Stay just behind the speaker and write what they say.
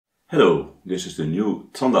Hello, this is the new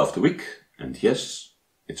Tanda of the Week, and yes,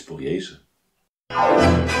 it's Pugliese.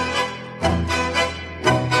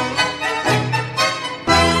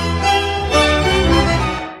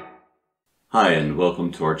 Hi and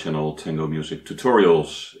welcome to our channel Tango Music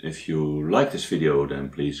Tutorials. If you like this video, then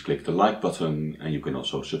please click the like button and you can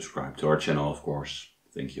also subscribe to our channel, of course.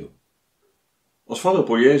 Thank you. Osvaldo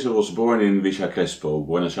Pugliese was born in Villa Crespo,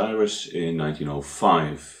 Buenos Aires in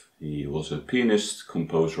 1905. He was a pianist,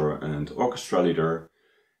 composer and orchestra leader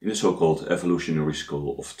in the so-called evolutionary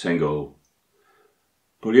school of tango.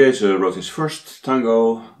 Pugliese wrote his first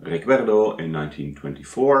tango, Recuerdo, in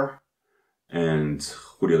 1924, and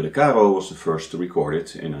Julio de Caro was the first to record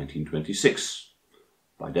it in 1926.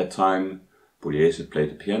 By that time, Pugliese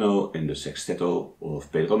played the piano in the sexteto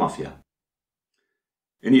of Pedro Maffia.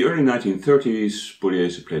 In the early 1930s,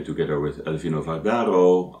 Pugliese played together with Elvino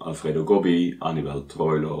Vardaro, Alfredo Gobbi, Aníbal,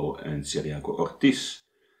 Troilo and Ciriaco Ortiz,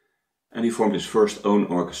 and he formed his first own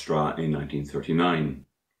orchestra in 1939.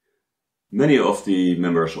 Many of the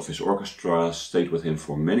members of his orchestra stayed with him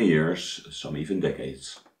for many years, some even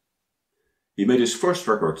decades. He made his first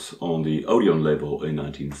record on the Odeon label in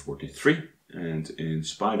 1943, and in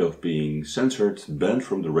spite of being censored, banned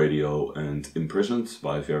from the radio and imprisoned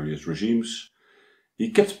by various regimes, he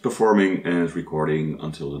kept performing and recording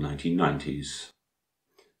until the 1990s.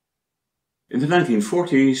 In the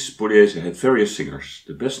 1940s, Pugliese had various singers.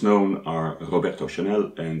 The best known are Roberto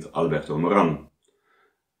and Alberto Morán.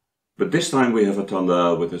 But this time we have a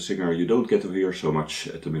tanda with a singer you don't get to hear so much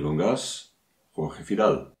at the milongas, Jorge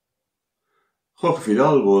Vidal. Jorge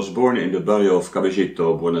Vidal was born in the barrio of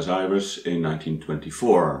Caballito, Buenos Aires in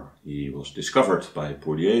 1924. He was discovered by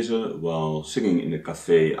Pugliese while singing in the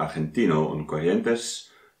Café Argentino on Corrientes,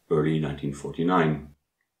 early 1949.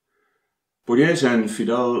 Pugliese and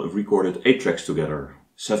Vidal recorded 8 tracks together,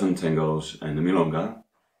 7 tangos and a milonga,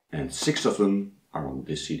 and 6 of them are on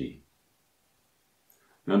this CD.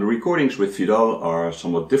 Now the recordings with Vidal are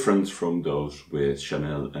somewhat different from those with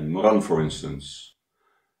Chanel and Morán, for instance.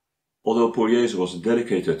 Although Pugliese was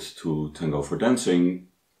dedicated to tango for dancing,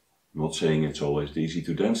 I'm not saying it's always easy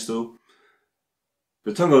to dance to,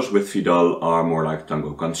 the tangos with Vidal are more like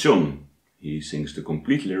tango canción. He sings the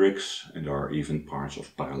complete lyrics and there are even parts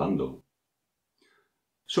of parlando.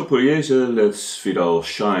 So Pugliese lets Vidal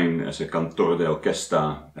shine as a cantor de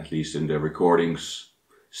orchestra, at least in their recordings.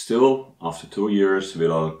 Still, after 2 years,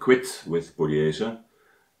 Vidal quit with Pugliese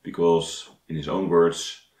because, in his own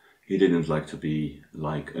words, he didn't like to be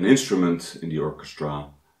like an instrument in the orchestra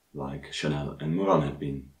like Chanel and Morán had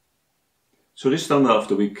been. So this tanda of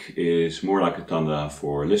the week is more like a tanda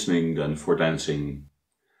for listening than for dancing.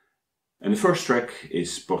 And the first track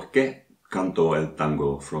is ¿Por qué canto el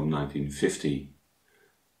tango from 1950.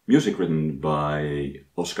 Music written by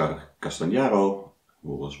Oscar Castañaro,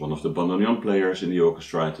 who was one of the bandoneon players in the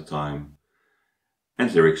orchestra at the time,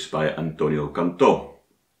 and lyrics by Antonio Canto.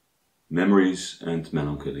 Memories and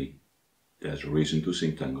melancholy. There's a reason to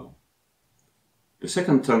sing tango. The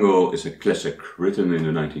second tango is a classic written in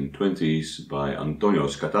the 1920s by Antonio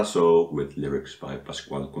Scatasso with lyrics by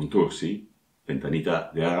Pascual Contursi,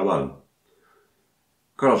 Ventanita de Arrabal.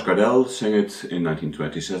 Carlos Gardel sang it in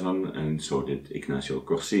 1927 and so did Ignacio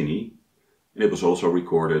Corsini, and it was also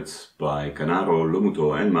recorded by Canaro,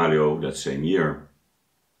 Lomuto and Mario that same year.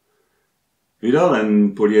 Vidal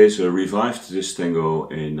and Pugliese revived this tango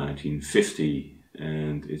in 1950,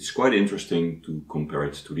 and it's quite interesting to compare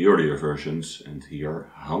it to the earlier versions and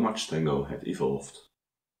hear how much tango had evolved.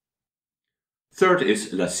 Third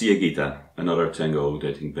is La Cieguita, another tango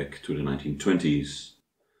dating back to the 1920s.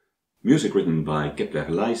 Music written by Kepler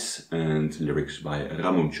Lais and lyrics by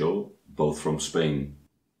Ramuncho, both from Spain.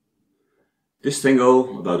 This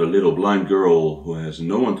tango, about a little blind girl who has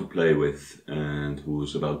no one to play with and who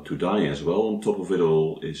is about to die as well on top of it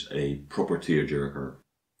all, is a proper tearjerker.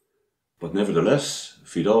 But nevertheless,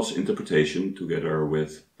 Vidal's interpretation together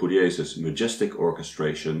with Pugliese's majestic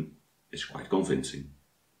orchestration is quite convincing.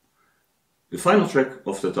 The final track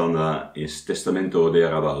of the tanda is Testamento de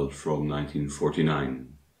Arrabal from 1949.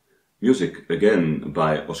 Music again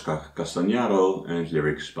by Oscar Castañaro and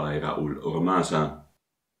lyrics by Raúl Ormaza.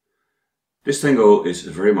 This tango is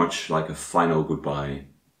very much like a final goodbye.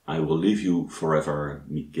 I will leave you forever,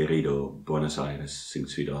 mi querido Buenos Aires,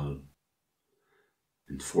 sings Vidal.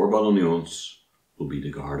 And 4 bandoneons will be the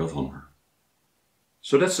guard of honor.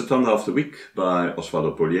 So that's the tanda of the week by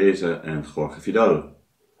Osvaldo Pugliese and Jorge Vidal.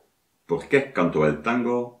 ¿Por qué canto el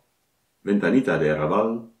tango? Ventanita de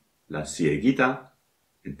Arrabal, La Cieguita,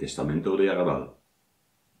 and Testamento de Arrabal.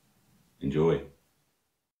 Enjoy!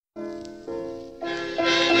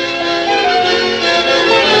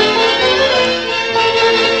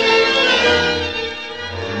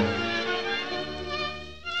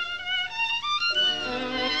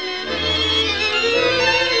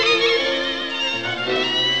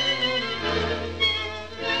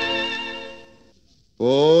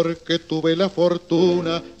 porque tuve la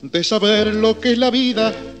fortuna de saber lo que es la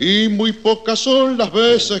vida y muy pocas son las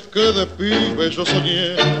veces que de pibe yo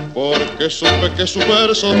soñé, porque supe que sus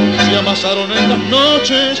versos se amasaron en las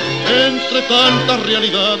noches entre tantas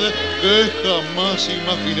realidades que jamás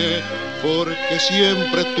imaginé, porque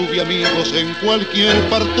siempre tuve amigos en cualquier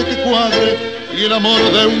parte que cuadre y el amor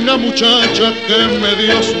de una muchacha que me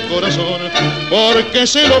dio su corazón, porque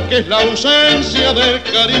sé lo que es la ausencia del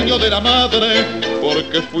cariño de la madre,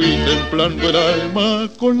 porque fui templando el alma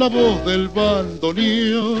con la voz del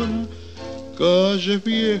bandoneón. Calles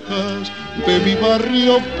viejas de mi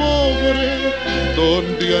barrio pobre,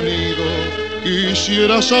 donde han ido,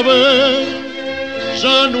 quisiera saber.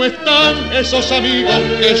 Ya no están esos amigos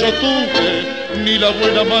que yo tuve, ni la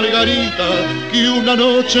buena Margarita que una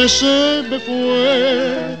noche se me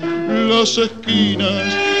fue. Las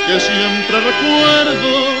esquinas que siempre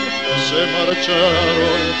recuerdo se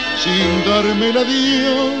marcharon sin darme el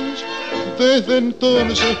adiós. Desde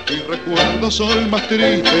entonces mis recuerdos son más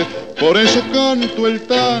tristes, por eso canto el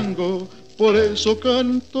tango, por eso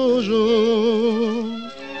canto yo.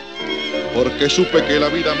 Porque supe que la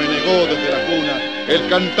vida me negó desde la cuna el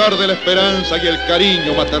cantar de la esperanza y el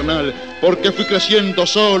cariño maternal, porque fui creciendo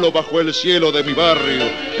solo bajo el cielo de mi barrio,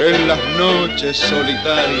 en las noches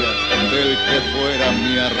solitarias del que fuera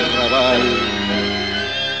mi arrabal.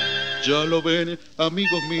 Ya lo ven,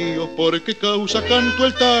 amigos míos, porque causa canto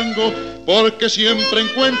el tango, porque siempre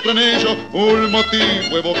encuentro en ello un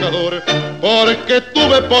motivo evocador, porque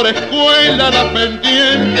tuve por escuela la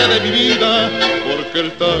pendiente de mi vida, porque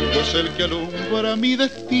el tango es el que alumbra mi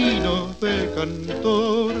destino de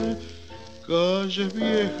cantor. Calles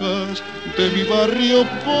viejas de mi barrio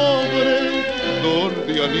pobre,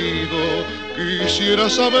 donde han ido, quisiera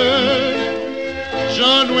saber.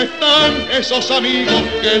 Ya no están esos amigos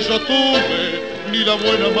que yo tuve, ni la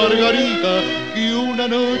buena Margarita que una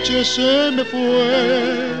noche se me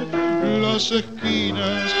fue. Las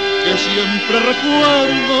esquinas que siempre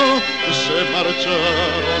recuerdo se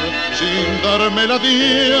marcharon sin darme el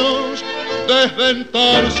adiós. Desde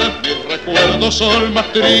entonces mis recuerdos son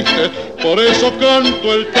más tristes, por eso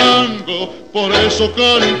canto el tango, por eso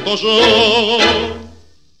canto yo.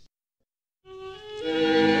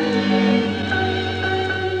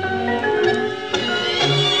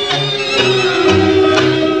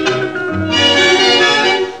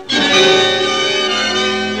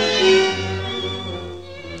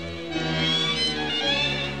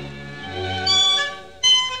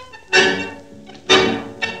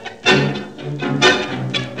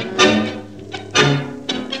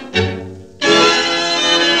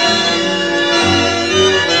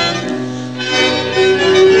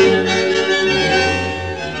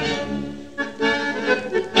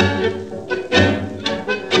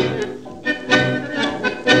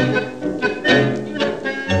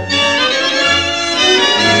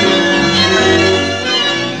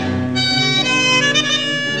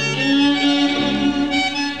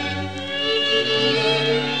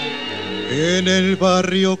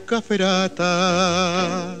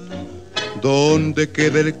 Caferata, donde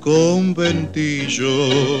queda el conventillo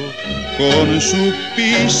con su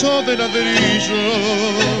piso de ladrillo,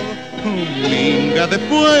 minga de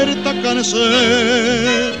puerta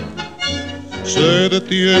cancel, se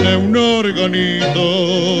detiene un organito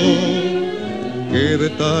que de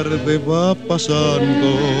tarde va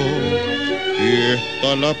pasando y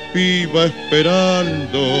está la piba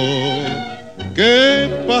esperando que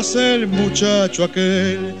pase el muchacho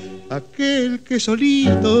aquel que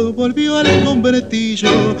solito volvió al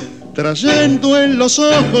conventillo, trayendo en los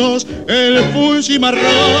ojos el funci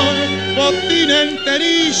marrón, botín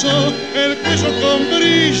enterizo, el cuello con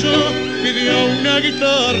brillo, pidió una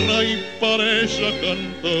guitarra y para ella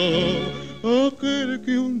cantó. Aquel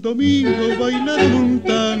que un domingo bailaron un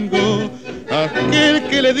tango, aquel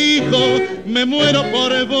que le dijo me muero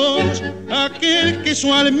por vos, aquel que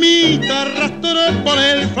su almita arrastró por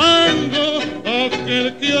el fango,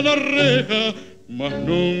 aquel que a la reja más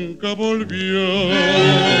nunca volvió.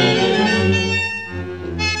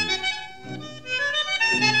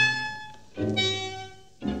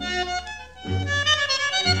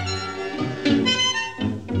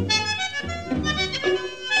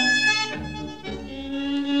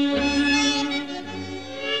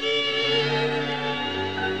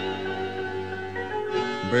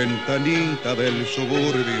 Ventanita del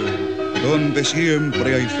suburbio, donde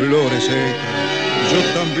siempre hay flores secas, yo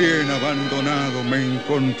también abandonado me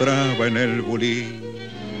encontraba en el bulín.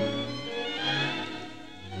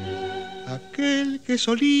 aquel que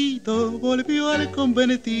solito volvió al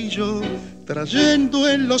conventillo, trayendo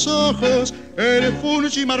en los ojos el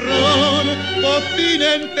fungi marrón, botín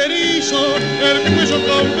enterizo, el cuello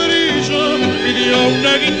con brillo, pidió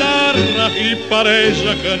una guitarra y para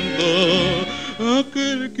ella cantó.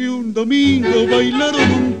 Aquel que un domingo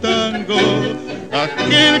bailaron un tango,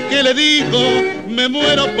 aquel que le dijo me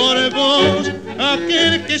muero por vos,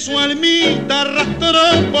 aquel que su almita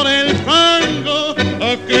arrastró por el fango,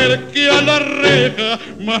 aquel que a la reja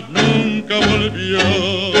más nunca volvió.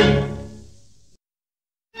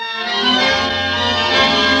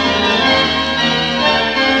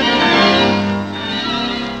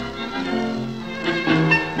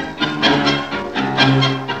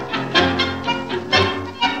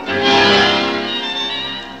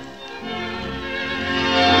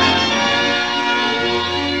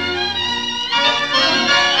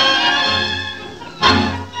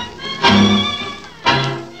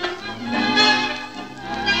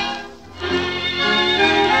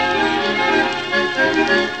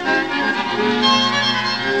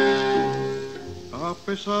 A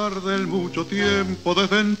pesar del mucho tiempo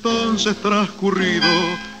desde entonces transcurrido,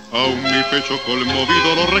 aún mi pecho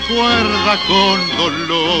conmovido lo recuerda con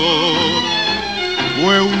dolor.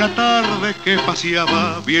 Fue una tarde que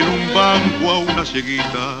paseaba bien un banco a una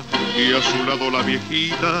cieguita, y a su lado la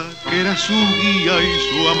viejita que era su guía y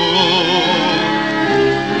su amor.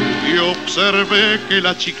 Y observé que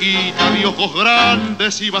la chiquita de ojos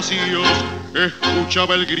grandes y vacíos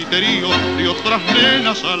escuchaba el griterío de otras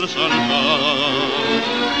nenas al saltar.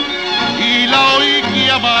 Y la oí que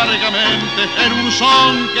amargamente en un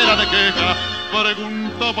son que era de queja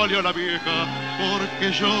preguntábale a la vieja por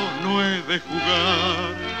qué yo no he de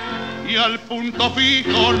jugar. Y al punto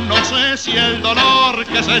fijo no sé si el dolor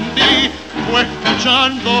que sentí fue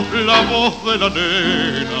escuchando la voz de la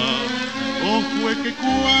nena, o fue que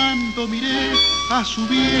cuando miré a su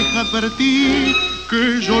vieja advertí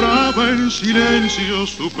que lloraba en silencio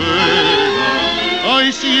su pena.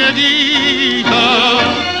 Ay, cieguita,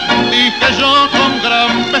 dije yo con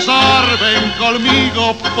gran pesar, ven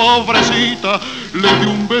conmigo, pobrecita. Le di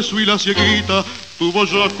un beso y la cieguita tuvo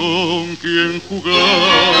ya con quien jugar.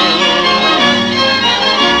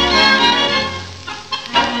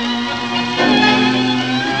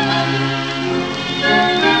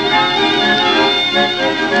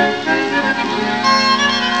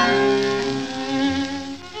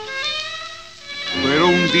 Pero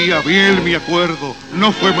un día bien me acuerdo,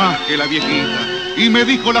 no fue más que la viejita, y me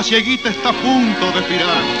dijo la cieguita está a punto de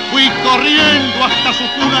expirar. Fui corriendo hasta su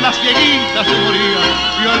cuna, la cieguita se moría,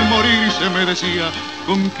 y al morirse me decía,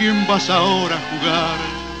 ¿con quién vas ahora a jugar?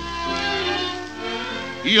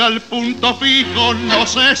 Y al punto fijo no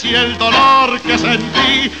sé si el dolor que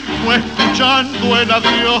sentí fue escuchando el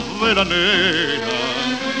adiós de la nena,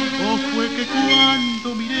 o fue que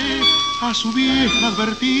cuando miré a su vieja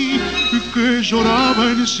advertí que lloraba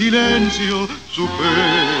en silencio su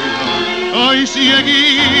pena. Ay,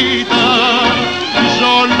 cieguita,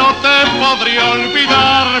 yo no te podría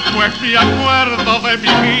olvidar, pues me acuerdo de mi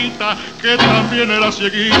hijita que también era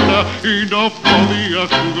cieguita y no podía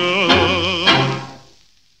jugar.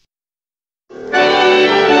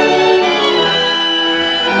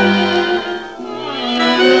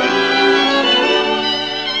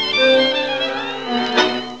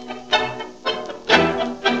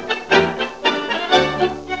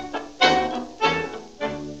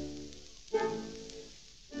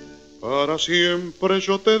 Para siempre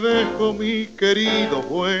yo te dejo, mi querido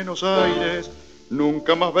Buenos Aires.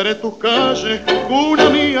 Nunca más veré tus calles, una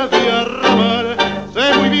mía de arrabal.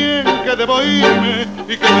 Sé muy bien que debo irme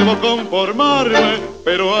y que debo conformarme,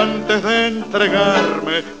 pero antes de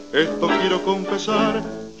entregarme, esto quiero confesar.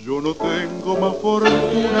 Yo no tengo más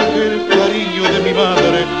fortuna que el cariño de mi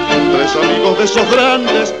madre. 3 amigos de esos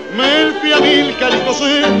grandes, Melfi, Amílcar y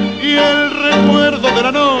José, y el recuerdo de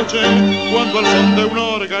la noche, cuando al son de un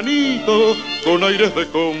organito, con aires de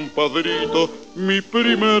compadrito, mi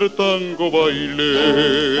primer tango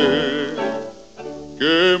bailé.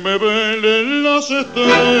 Que me velen las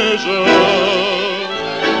estrellas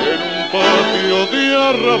en un patio de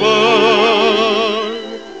arrabal,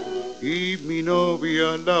 y mi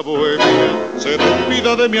novia, la bohemia, se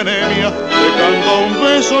olvida de mi anemia, dejando un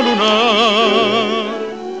beso lunar.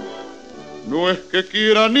 No es que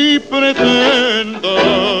quiera ni pretenda,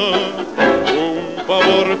 un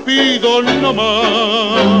favor pido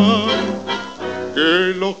nomás,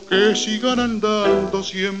 que los que sigan andando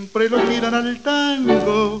siempre lo quieran al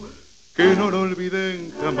tango, que no lo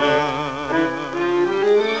olviden jamás.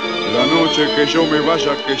 La noche que yo me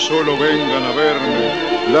vaya, que solo vengan a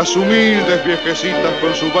verme las humildes viejecitas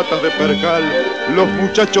con sus batas de percal, los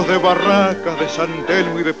muchachos de barracas de San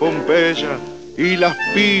Telmo y de Pompeya, y las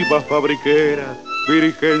pibas fabriqueras,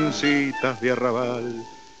 virgencitas de Arrabal.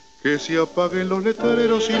 Que se apaguen los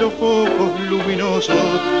letreros y los focos luminosos,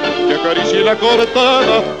 que acaricie la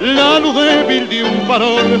cortada la luz débil de un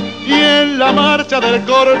farol, y en la marcha del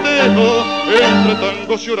cortejo, entre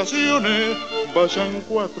tangos y oraciones, vayan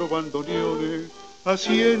 4 bandoneones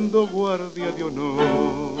haciendo guardia de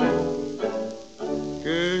honor.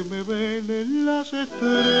 Que me velen las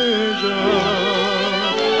estrellas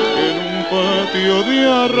en un patio de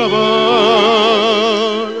Arrabal,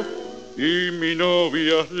 y mi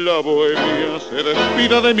novia, la bohemia, se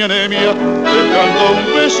despida de mi anemia, dejando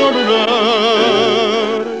un beso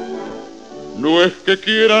lunar. No es que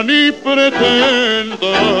quiera ni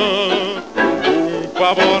pretenda, un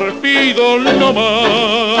favor pido no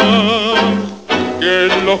más, que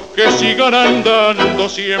los que sigan andando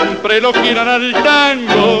siempre lo quieran al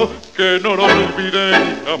tango, que no lo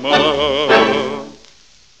olviden jamás.